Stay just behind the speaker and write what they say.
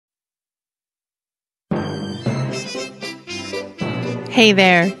Hey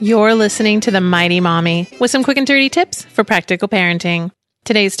there, you're listening to The Mighty Mommy with some quick and dirty tips for practical parenting.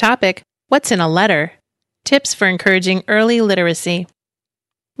 Today's topic, what's in a letter? Tips for encouraging early literacy.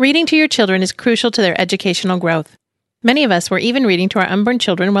 Reading to your children is crucial to their educational growth. Many of us were even reading to our unborn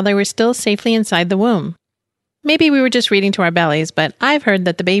children while they were still safely inside the womb. Maybe we were just reading to our bellies, but I've heard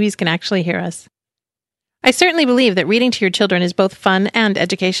that the babies can actually hear us. I certainly believe that reading to your children is both fun and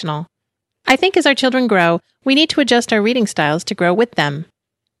educational. I think as our children grow, we need to adjust our reading styles to grow with them.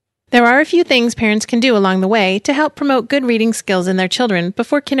 There are a few things parents can do along the way to help promote good reading skills in their children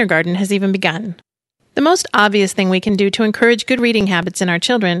before kindergarten has even begun. The most obvious thing we can do to encourage good reading habits in our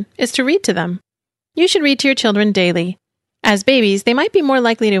children is to read to them. You should read to your children daily. As babies, they might be more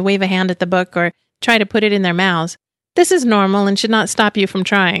likely to wave a hand at the book or try to put it in their mouths. This is normal and should not stop you from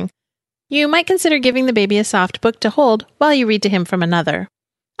trying. You might consider giving the baby a soft book to hold while you read to him from another.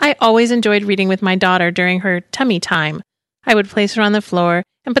 I always enjoyed reading with my daughter during her tummy time. I would place her on the floor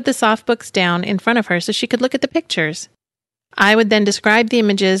and put the soft books down in front of her so she could look at the pictures. I would then describe the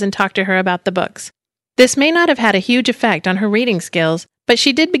images and talk to her about the books. This may not have had a huge effect on her reading skills, but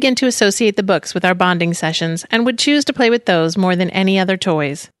she did begin to associate the books with our bonding sessions and would choose to play with those more than any other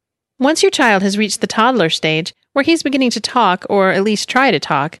toys. Once your child has reached the toddler stage, where he's beginning to talk or at least try to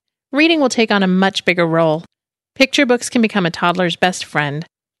talk, reading will take on a much bigger role. Picture books can become a toddler's best friend.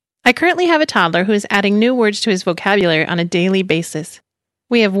 I currently have a toddler who is adding new words to his vocabulary on a daily basis.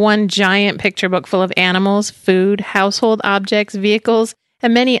 We have one giant picture book full of animals, food, household objects, vehicles,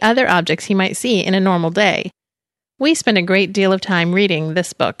 and many other objects he might see in a normal day. We spend a great deal of time reading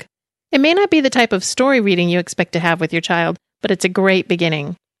this book. It may not be the type of story reading you expect to have with your child, but it's a great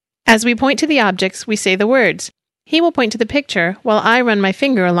beginning. As we point to the objects, we say the words. He will point to the picture while I run my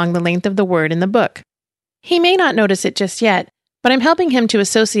finger along the length of the word in the book. He may not notice it just yet, but I'm helping him to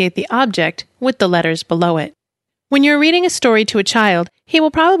associate the object with the letters below it. When you're reading a story to a child, he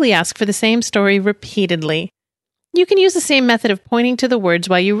will probably ask for the same story repeatedly. You can use the same method of pointing to the words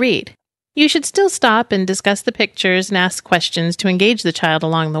while you read. You should still stop and discuss the pictures and ask questions to engage the child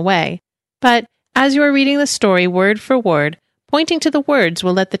along the way. But as you are reading the story word for word, pointing to the words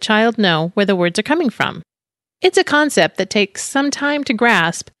will let the child know where the words are coming from. It's a concept that takes some time to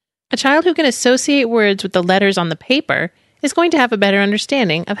grasp. A child who can associate words with the letters on the paper is going to have a better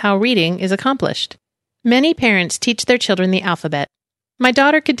understanding of how reading is accomplished. Many parents teach their children the alphabet. My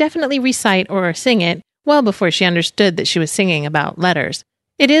daughter could definitely recite or sing it well before she understood that she was singing about letters.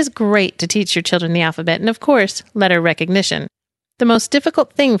 It is great to teach your children the alphabet and, of course, letter recognition. The most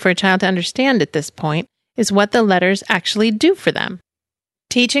difficult thing for a child to understand at this point is what the letters actually do for them.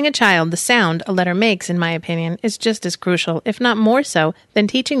 Teaching a child the sound a letter makes, in my opinion, is just as crucial, if not more so, than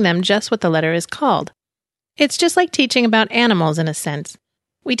teaching them just what the letter is called. It's just like teaching about animals in a sense.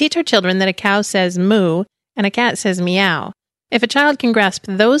 We teach our children that a cow says moo and a cat says meow. If a child can grasp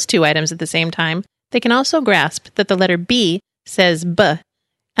those two items at the same time, they can also grasp that the letter B says b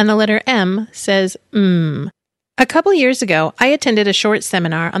and the letter M says m. A couple years ago, I attended a short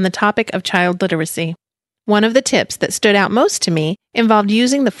seminar on the topic of child literacy. One of the tips that stood out most to me involved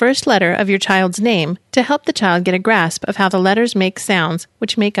using the first letter of your child's name to help the child get a grasp of how the letters make sounds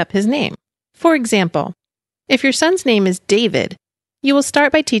which make up his name. For example, if your son's name is David, you will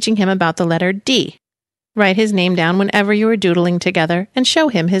start by teaching him about the letter D. Write his name down whenever you are doodling together and show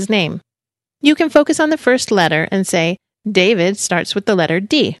him his name. You can focus on the first letter and say, David starts with the letter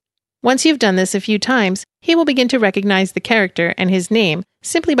D. Once you've done this a few times, he will begin to recognize the character and his name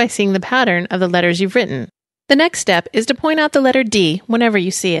simply by seeing the pattern of the letters you've written. The next step is to point out the letter D whenever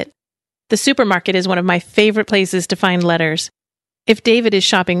you see it. The supermarket is one of my favorite places to find letters. If David is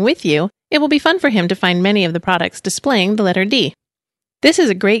shopping with you, it will be fun for him to find many of the products displaying the letter D. This is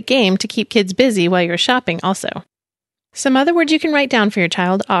a great game to keep kids busy while you're shopping also. Some other words you can write down for your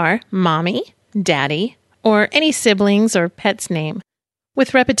child are mommy, daddy, or any siblings or pet's name.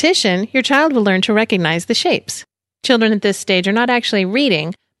 With repetition, your child will learn to recognize the shapes. Children at this stage are not actually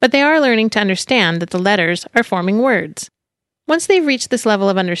reading, but they are learning to understand that the letters are forming words. Once they've reached this level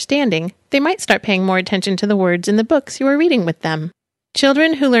of understanding, they might start paying more attention to the words in the books you are reading with them.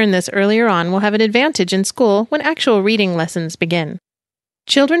 Children who learn this earlier on will have an advantage in school when actual reading lessons begin.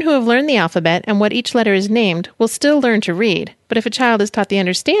 Children who have learned the alphabet and what each letter is named will still learn to read, but if a child is taught the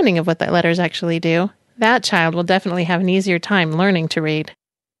understanding of what the letters actually do, that child will definitely have an easier time learning to read.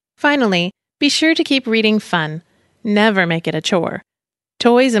 Finally, be sure to keep reading fun. Never make it a chore.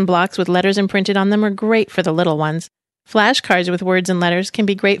 Toys and blocks with letters imprinted on them are great for the little ones. Flashcards with words and letters can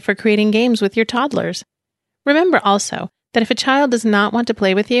be great for creating games with your toddlers. Remember also that if a child does not want to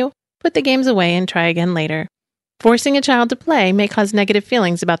play with you, put the games away and try again later. Forcing a child to play may cause negative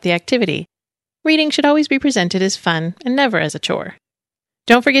feelings about the activity. Reading should always be presented as fun and never as a chore.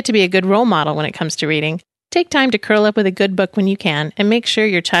 Don't forget to be a good role model when it comes to reading. Take time to curl up with a good book when you can, and make sure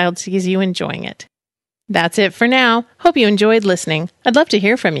your child sees you enjoying it. That's it for now. Hope you enjoyed listening. I'd love to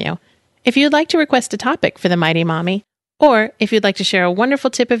hear from you. If you'd like to request a topic for the Mighty Mommy, or if you'd like to share a wonderful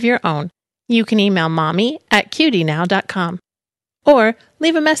tip of your own, you can email mommy@qdnow.com or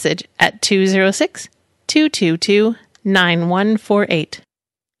leave a message at 206-222-9148.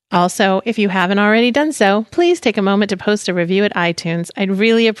 Also, if you haven't already done so, please take a moment to post a review at iTunes. I'd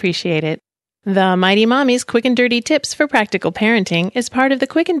really appreciate it. The Mighty Mommy's Quick and Dirty Tips for Practical Parenting is part of the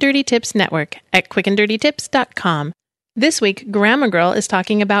Quick and Dirty Tips Network at quickanddirtytips.com. This week, Grandma Girl is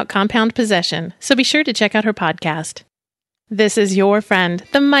talking about compound possession, so be sure to check out her podcast. This is your friend,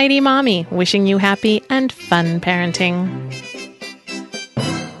 the Mighty Mommy, wishing you happy and fun parenting.